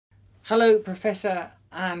Hello, Professor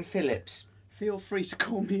Anne Phillips. Feel free to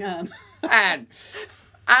call me Anne. Anne.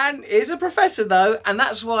 Anne is a professor, though, and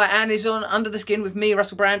that's why Anne is on Under the Skin with me,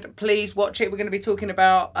 Russell Brand. Please watch it. We're going to be talking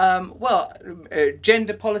about,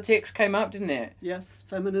 gender politics came up, didn't it? Yes,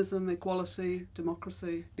 feminism, equality,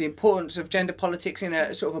 democracy. The importance of gender politics in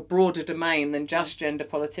a sort of a broader domain than just gender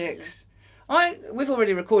politics. Yeah. We've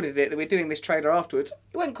already recorded it, that we're doing this trailer afterwards.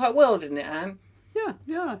 It went quite well, didn't it, Anne?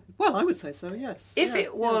 Yeah. Well, I would say so, yes. If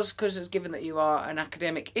it was, because given that you are an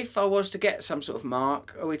academic, if I was to get some sort of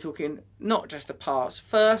mark, are we talking not just a pass,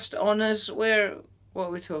 first, honours, what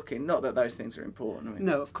are we talking? Not that those things are important. I mean.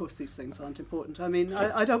 No, of course these things aren't important. I mean,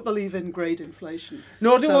 I don't believe in grade inflation.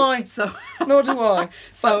 Nor do I. Nor do I.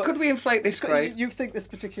 So but could we inflate this grade? You think this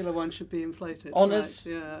particular one should be inflated? Honours?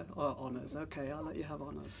 Right, yeah, or honours. Okay, I'll let you have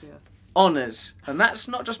honours, yeah. Honours. And that's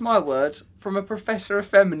not just my words, from a professor of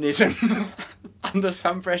feminism. Under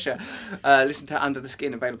some pressure. Listen to Under the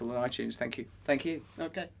Skin, available on iTunes. Thank you. Thank you.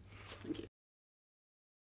 Okay. Thank you.